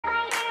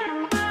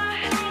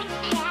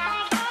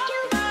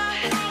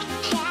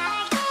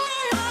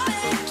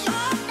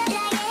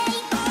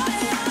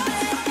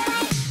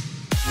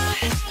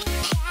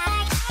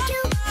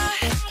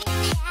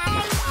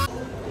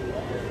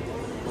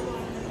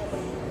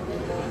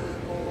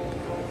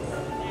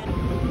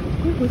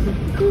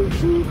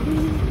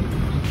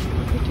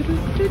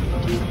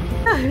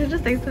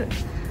Just exit.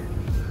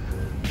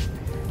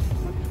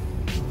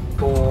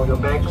 For your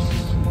bags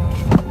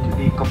to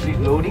be complete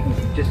loading,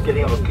 just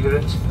getting our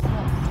clearance.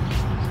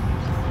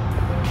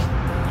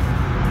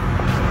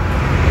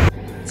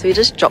 So we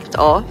just dropped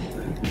off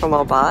from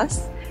our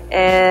bus,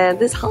 and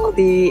this is how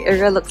the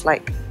area looks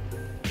like.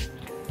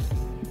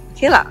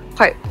 Okay lah,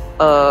 quite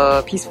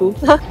peaceful.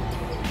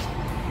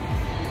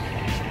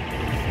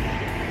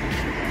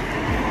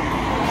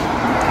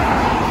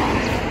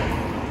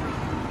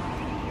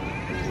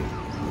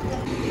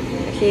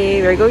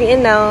 Okay, we're going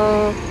in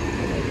now.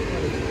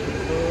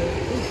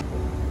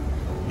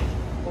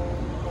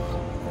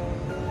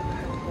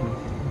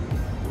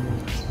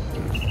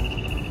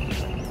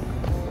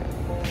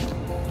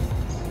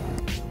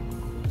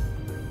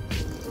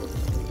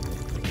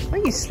 Why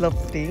are you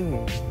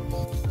slurping?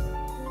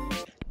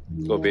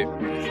 Go, babe.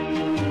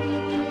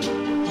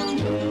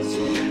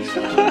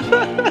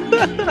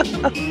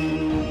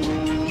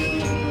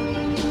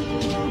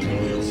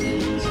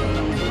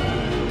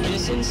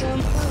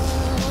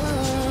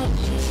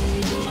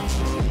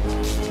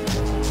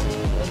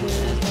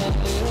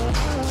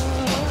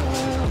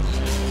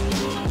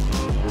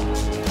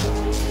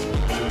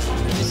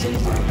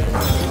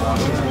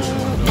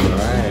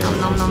 Alright.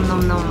 Nom nom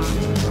nom nom.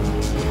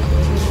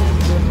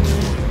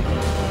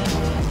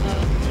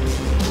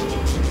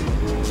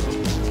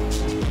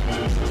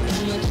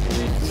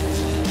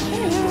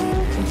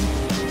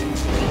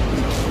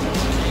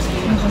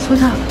 Oh, so up.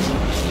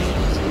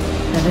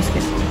 Yeah, let's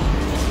get.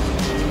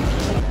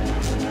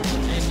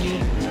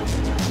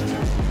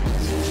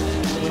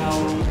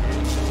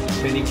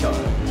 Manicure.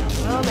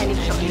 Well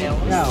manicured nails.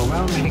 Yeah,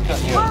 well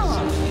manicured nails. Wow.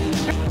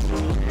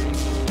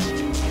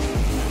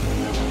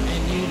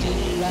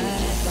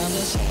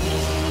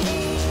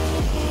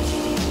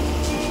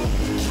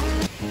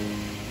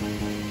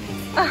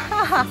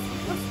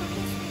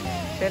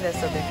 Sure, there's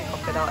a baby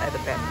crocodile at the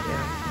back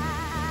here.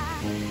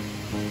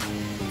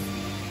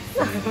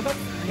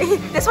 Hey,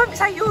 there's one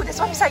beside you! There's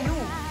one beside you!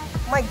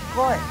 Oh my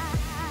god!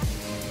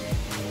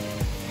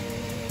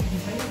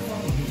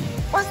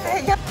 What's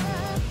that? Yeah.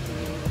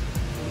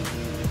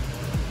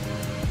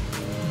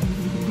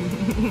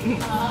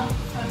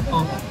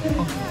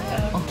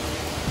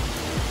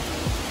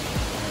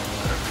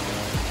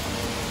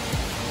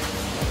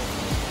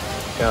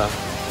 Yeah.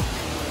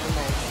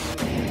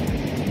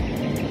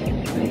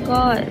 Oh my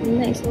god, the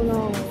neck is so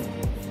long.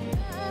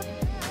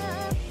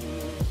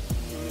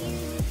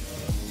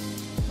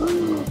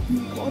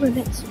 Oh, the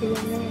neck's so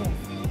long.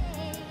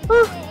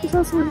 Oh, it's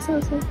also, it's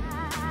also.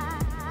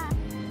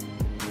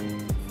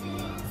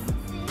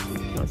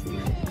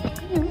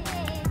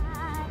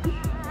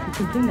 You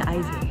can bring the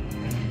eyes in.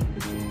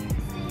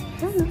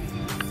 Hello.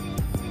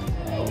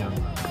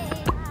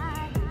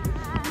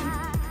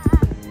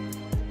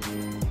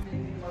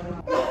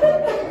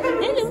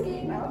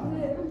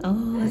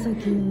 Oh, so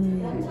cute.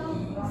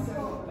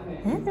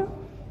 Hello.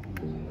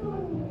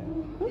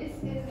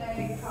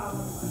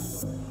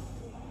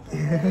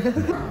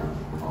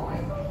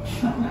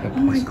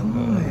 Oh my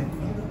god.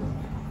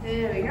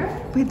 There we go.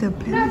 Wait, the Now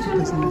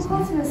pen to look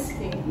close in the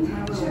skin.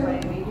 My little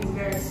baby, he's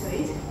very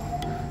sweet.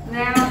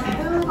 Now,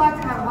 who would like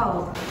to have a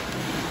hold?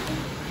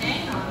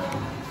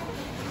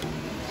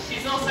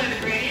 She's also the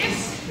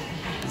greediest.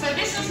 So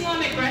this is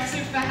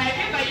non-aggressive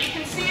behaviour, but you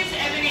can see as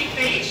Ebony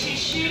feeds, she's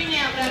shooting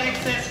out that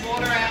excess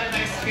water out of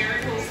those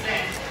spiracles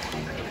there.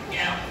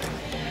 Yeah.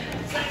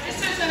 So this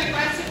is an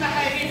aggressive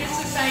behaviour, this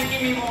is saying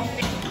give me more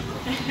feed.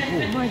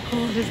 Oh my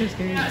god, this is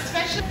scary.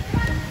 Especially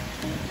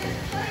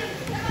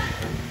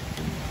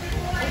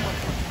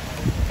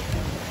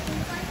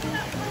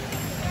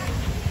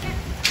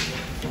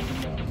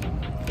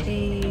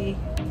Hey,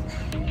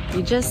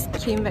 we just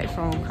came back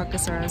from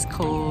Crocosaurus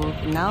Cove.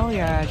 Now we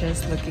are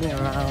just looking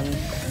around.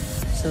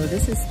 So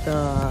this is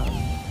the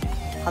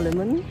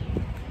Parliament.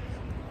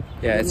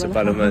 Yeah, it's a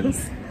parliament.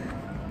 House.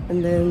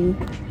 And then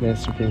Yeah,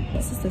 Supreme Court.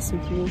 this is the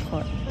Supreme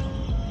Court.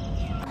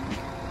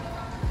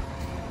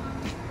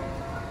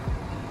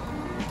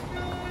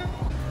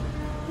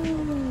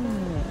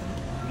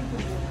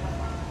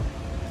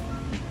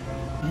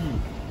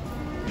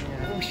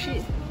 Oh shit,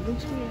 it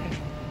looks weird.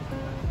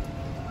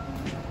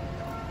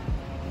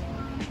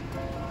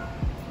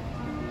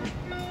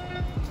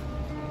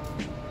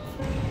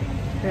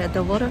 We're at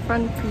the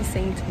waterfront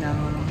precinct now.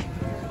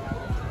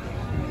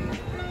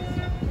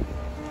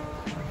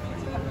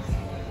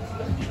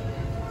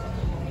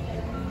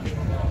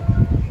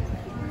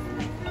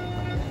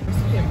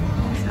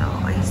 So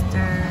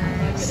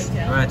oysters,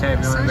 You want to tell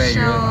everyone where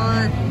you're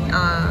at?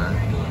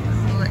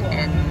 food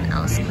and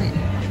our squid.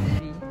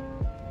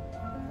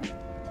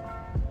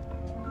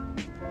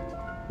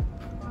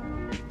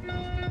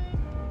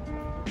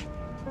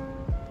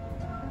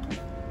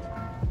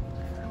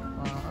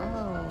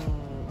 Wow.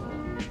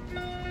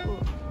 Cool.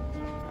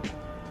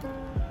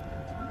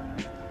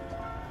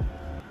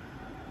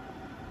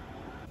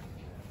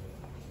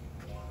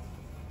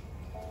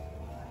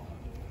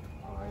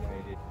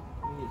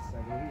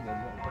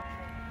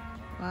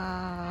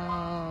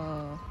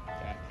 Wow.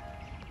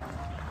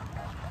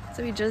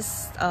 So we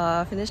just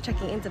finished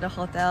checking into the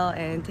hotel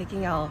and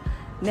taking our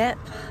nap,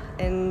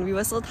 and we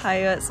were so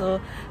tired, so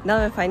now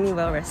we're finally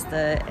well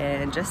rested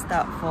and dressed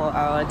up for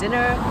our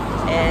dinner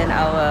and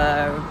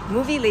our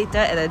movie later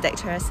at the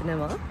Deckchair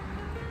cinema.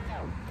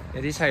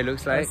 And this is how it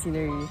looks like.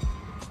 Scenery.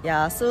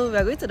 Yeah, so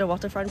we're going to the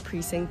waterfront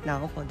precinct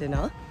now for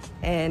dinner,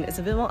 and it's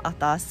a bit more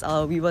atas.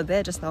 We were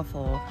there just now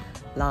for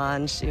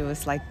lunch. It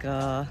was like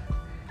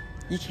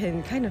you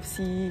can kind of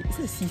see, is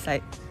it a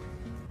seaside?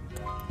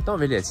 Not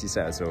really a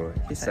seaside also.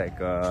 It's like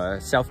a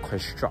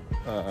self-constructed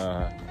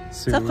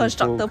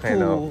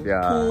pool. of,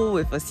 yeah. Pool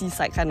with a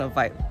seaside kind of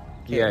vibe.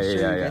 Okay, I'll show you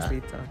guys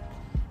later.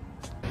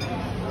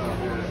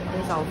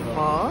 Here's our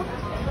pho.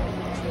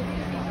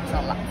 It's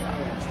our laksa.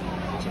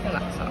 Chicken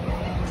laksa.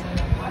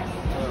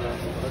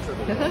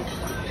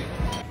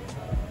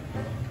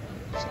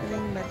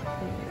 Chilling back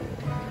home.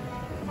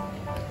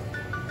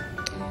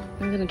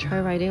 I'm gonna try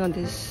riding on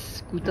this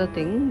scooter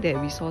thing that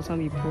we saw some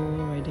people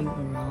riding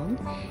around,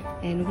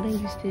 and we're gonna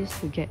use this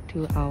to get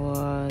to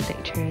our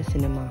Deckchair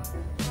cinema.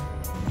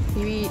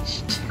 We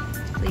reached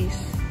this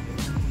place.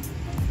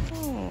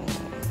 Oh.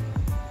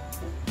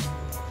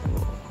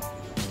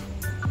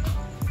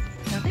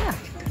 Now there.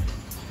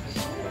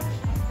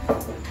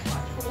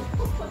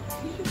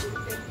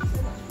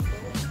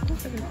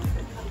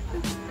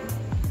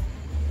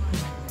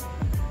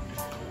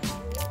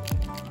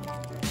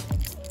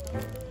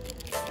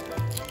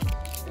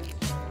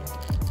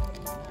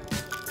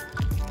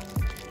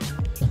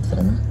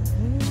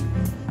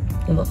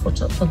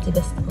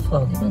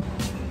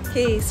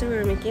 Okay, so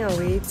we're making our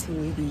way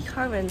to the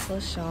car rental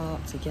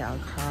shop to get our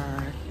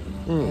car,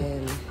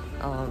 and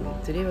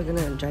today we're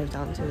gonna drive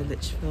down to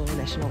Litchfield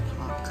National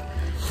Park.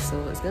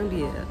 So it's gonna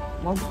be a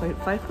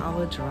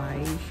 1.5-hour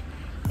drive,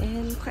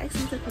 and quite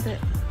excited for that.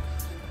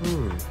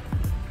 15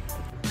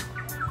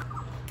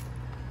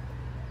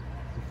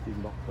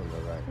 bucks on the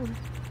right.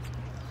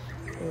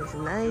 It's a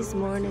nice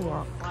morning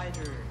walk.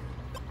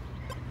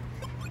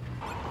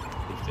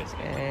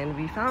 And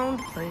we found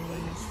the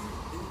place.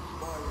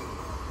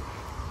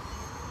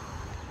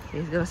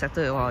 He's gonna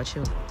settle it while I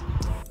chill.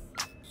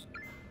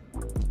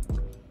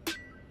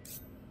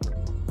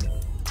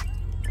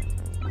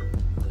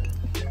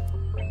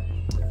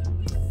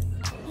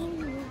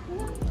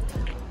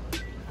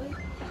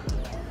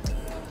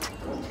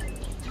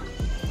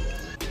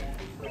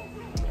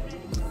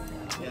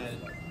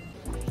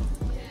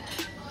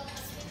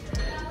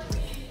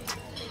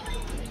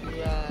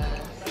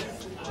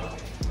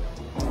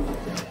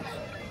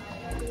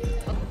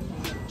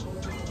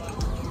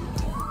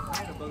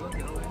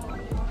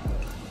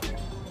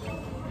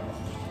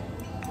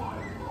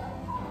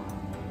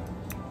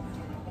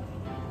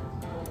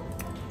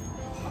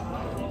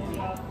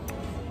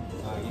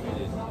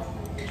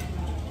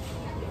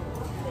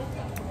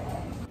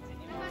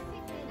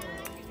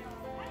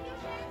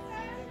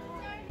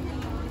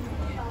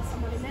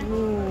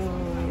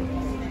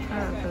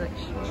 Parap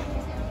Village.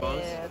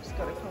 Yeah, just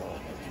gotta come.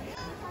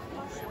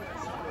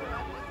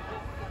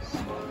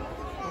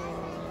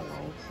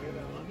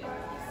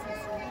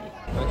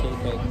 Okay,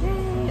 thanks.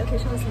 Yay! Okay,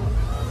 show us more.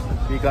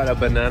 We got a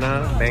banana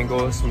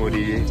mango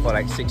smoothie for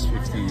like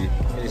 $6.50.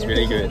 It's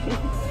really good.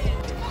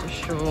 To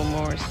show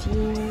more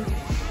scenes.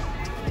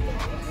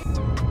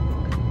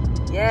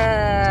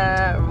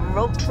 Yeah,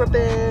 road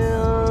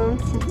tripping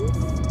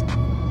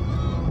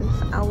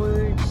with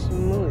our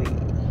smoothie.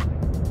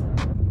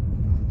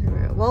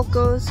 We're at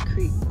Walker's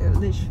Creek at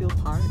Litchfield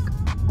Park.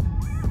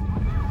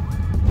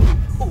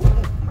 Oh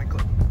my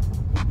god.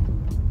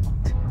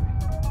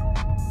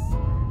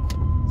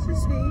 Is it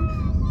safe?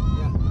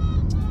 Yeah.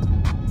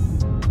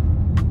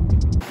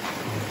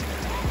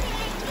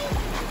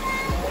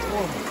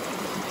 Oh,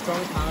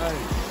 strong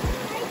tide.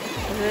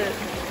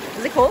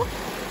 Is it cold?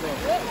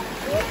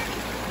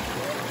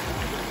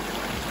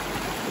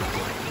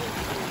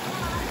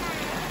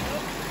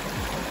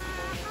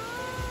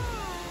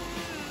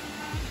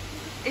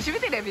 Hey, should we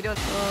take that video?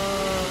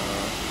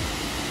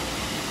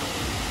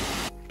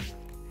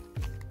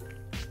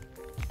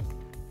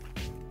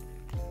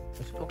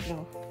 Just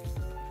talking.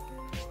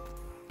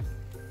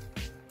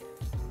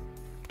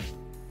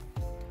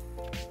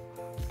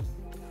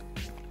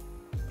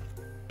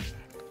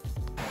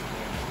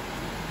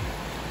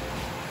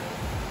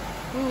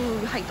 Ooh,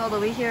 we hiked all the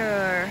way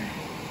here.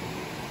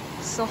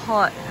 So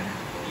hot.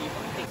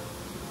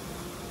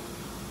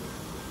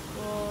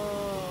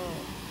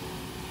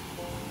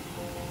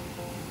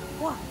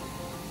 Wow.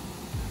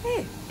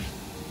 Hey.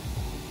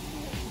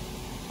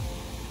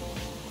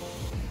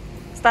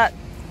 Start.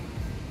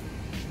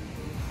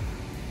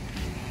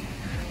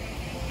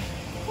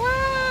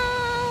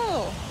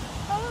 Wow.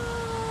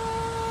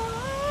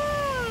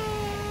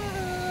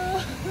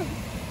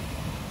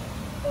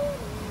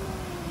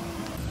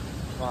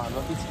 Wow, I'm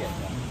not too scared.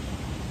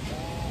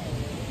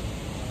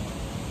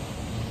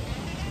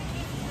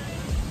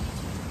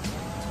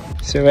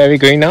 So where are we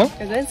going now?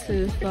 We're going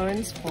to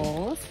Florence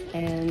Falls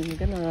and we're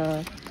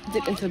gonna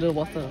dip into the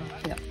water.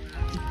 Yeah.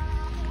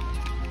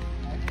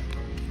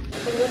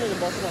 So we're going to the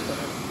bottom of the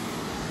river.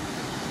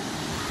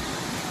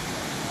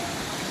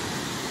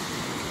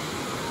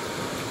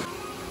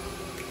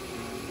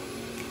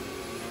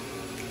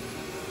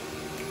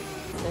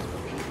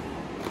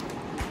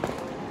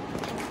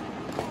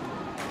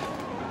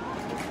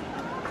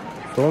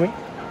 Follow me.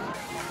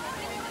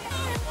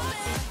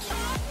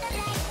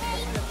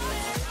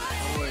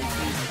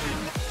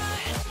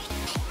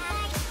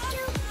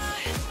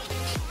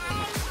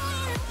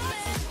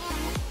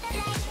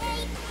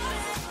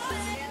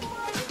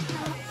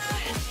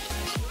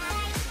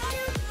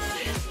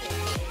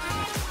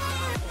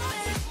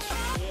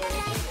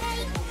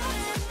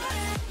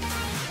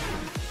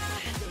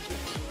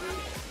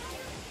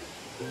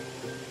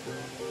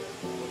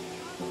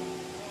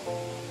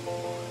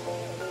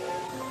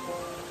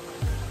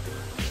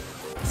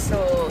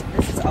 So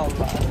this is our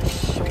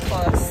lunch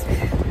because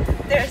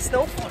there is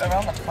no food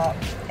around the park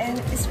and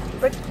it's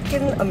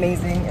freaking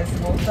amazing. It's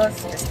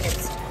Lotus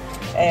biscuits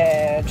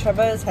and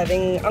Trevor is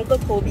having Uncle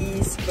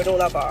Kobe's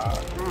granola bar.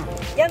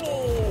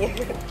 Yummy!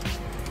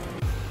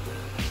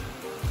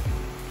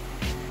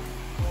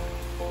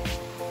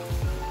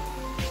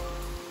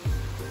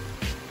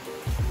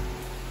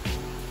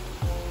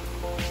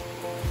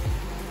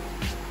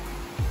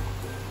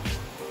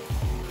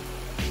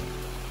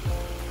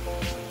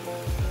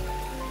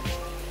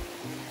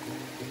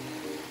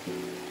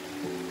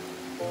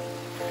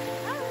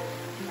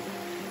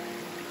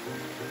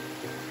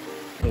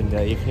 In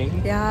the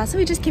evening, Yeah, so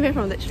we just came in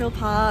from Litchfield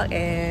Park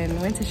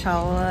and went to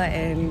shower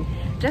and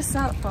dressed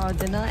up for our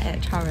dinner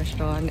at Cha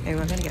restaurant and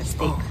we're gonna get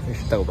steak. we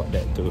should talk about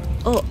that too.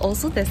 Oh,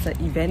 also there's an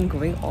event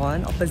going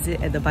on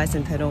opposite at the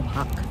Bicentennial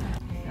Park.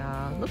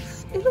 Yeah,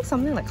 it looks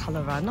something like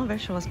Colour Run. Not very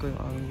sure what's going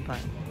on, but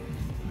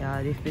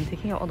yeah, they've been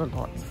taking out all the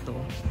lots, so.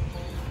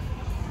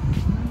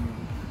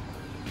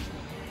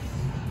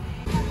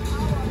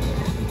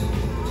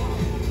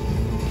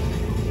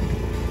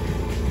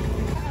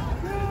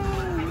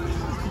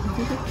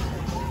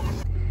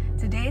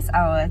 Today's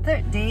our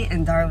third day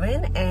in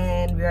Darwin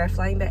and we are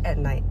flying back at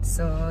night.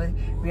 So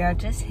we are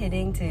just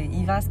heading to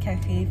Eva's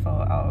Cafe for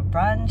our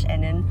brunch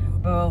and then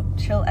we'll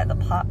chill at the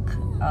park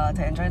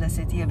to enjoy the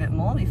city a bit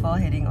more before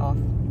heading off.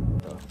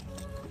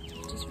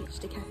 Just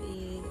reached the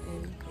cafe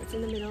and it's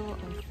in the middle of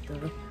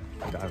the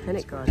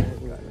Botanic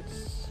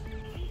Gardens.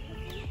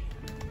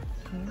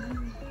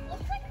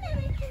 Looks like they're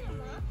making a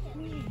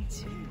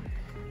market.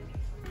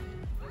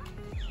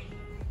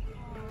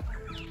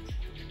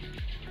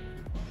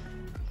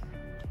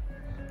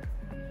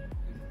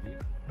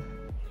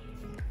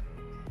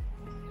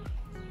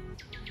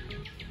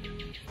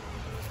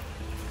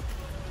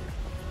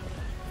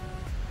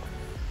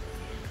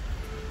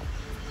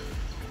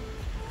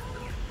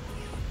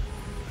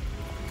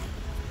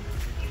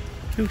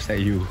 Looks like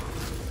you.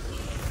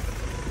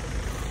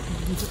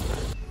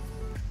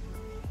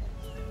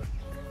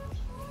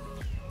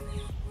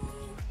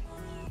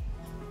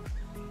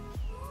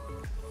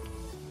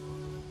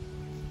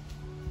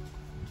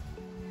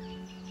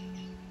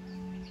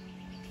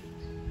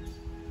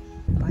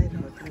 Buy the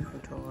hotel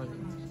control.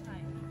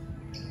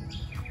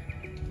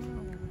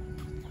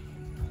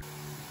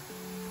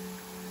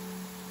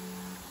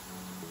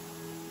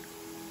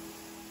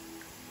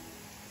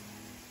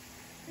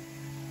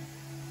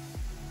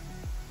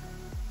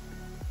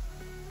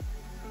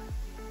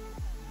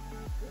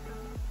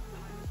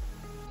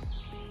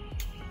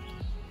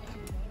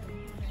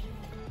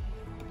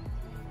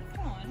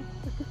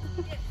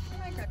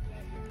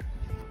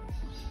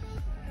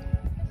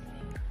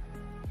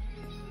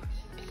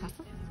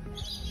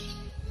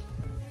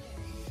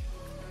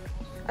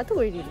 I thought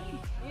we did.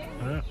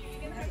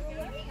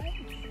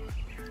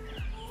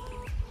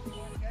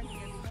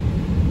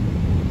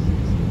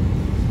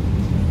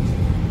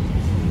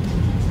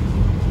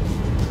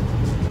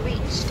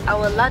 Reached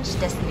our lunch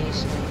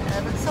destination.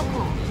 It looks so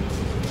cool.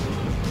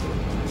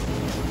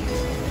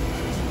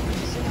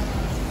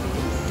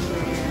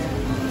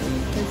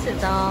 You can sit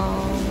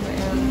down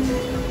and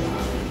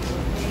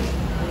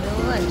have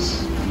lunch.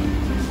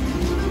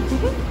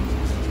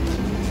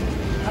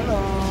 Hello.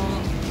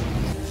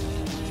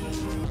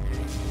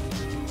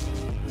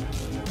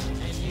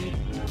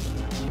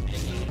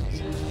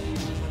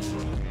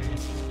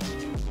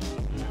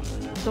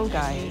 So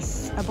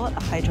guys, I bought a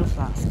hydro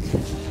flask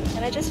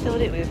and I just filled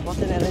it with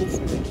watermelon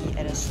smoothie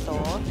at a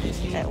store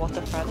at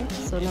Waterfront.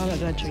 So now I'm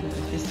gonna drink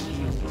with this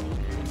view.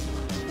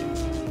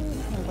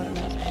 I'm gonna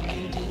make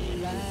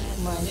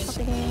my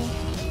shopping.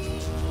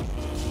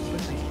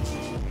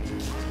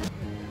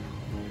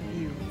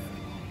 View.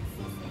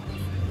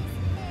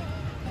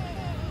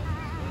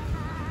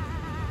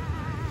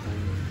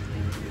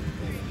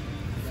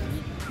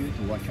 You need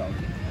to watch out.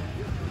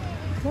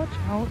 Watch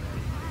out.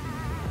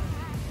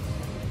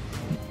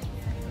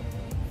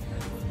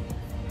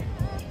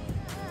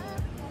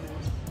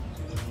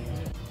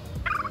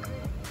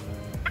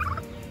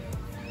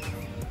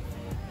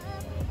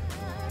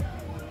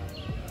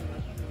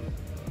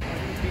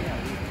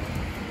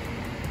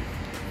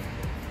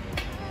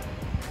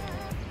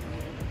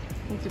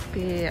 Need to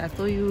pay. I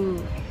told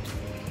you.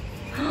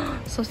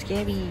 So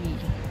scary.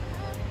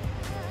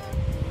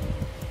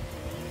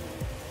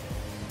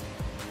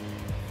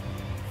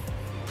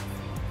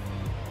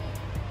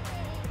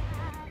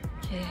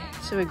 Okay,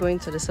 so we're going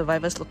to the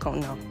Survivors Lookout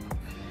now,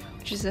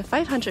 which is a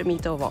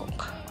 500-meter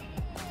walk.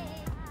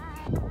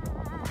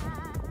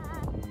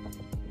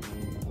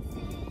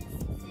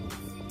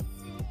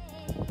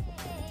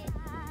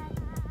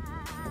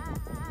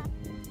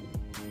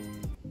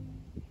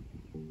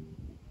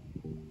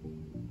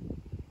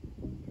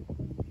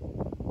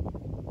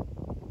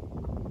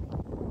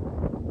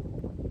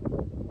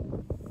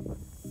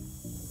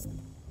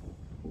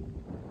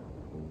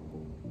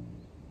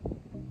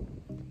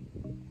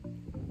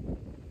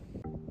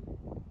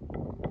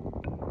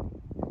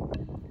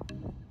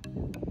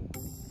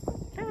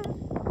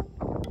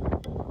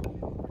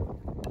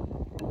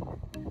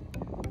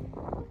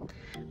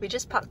 We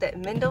just parked at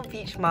Mindil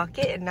Beach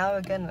Market and now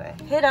we're gonna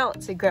head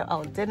out to grab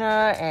our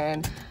dinner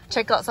and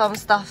check out some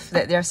stuff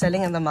that they're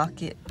selling in the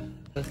market.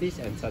 Thursdays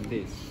and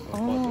Sundays.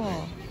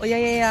 Oh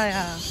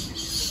yeah.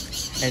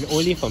 And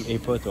only from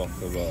April to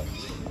October.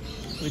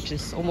 Which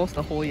is almost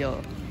the whole year.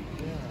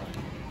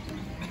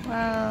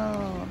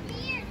 Wow.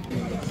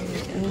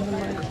 In the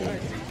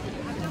market.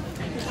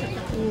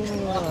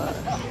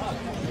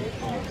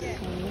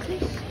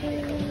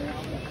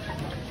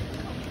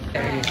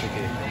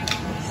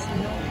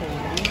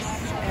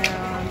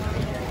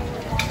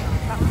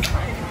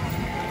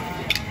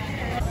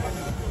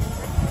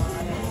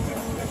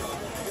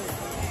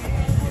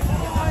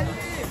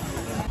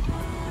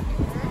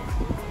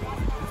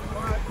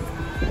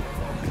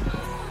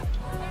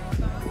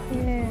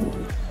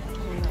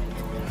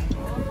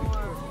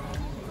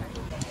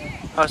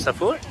 How's the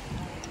food?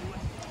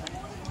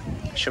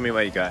 Show me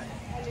what you got.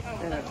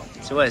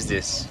 So what is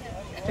this?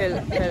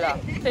 Pela.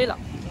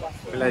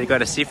 You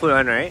got a seafood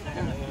one, right?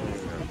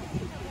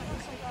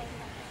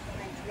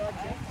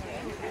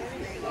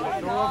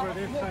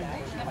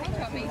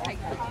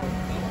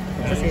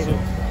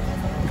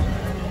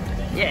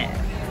 Yeah.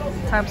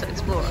 Time to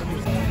explore.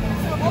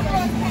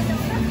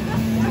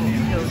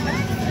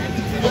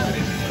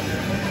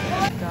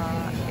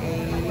 Got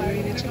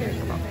a chicken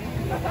kebab.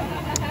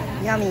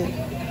 Yummy.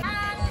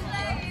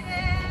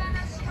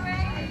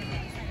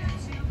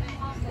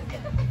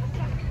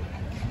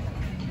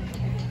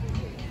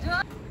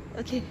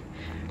 Okay,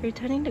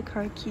 returning the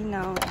car key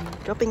now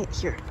and dropping it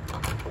here.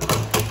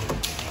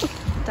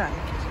 Done.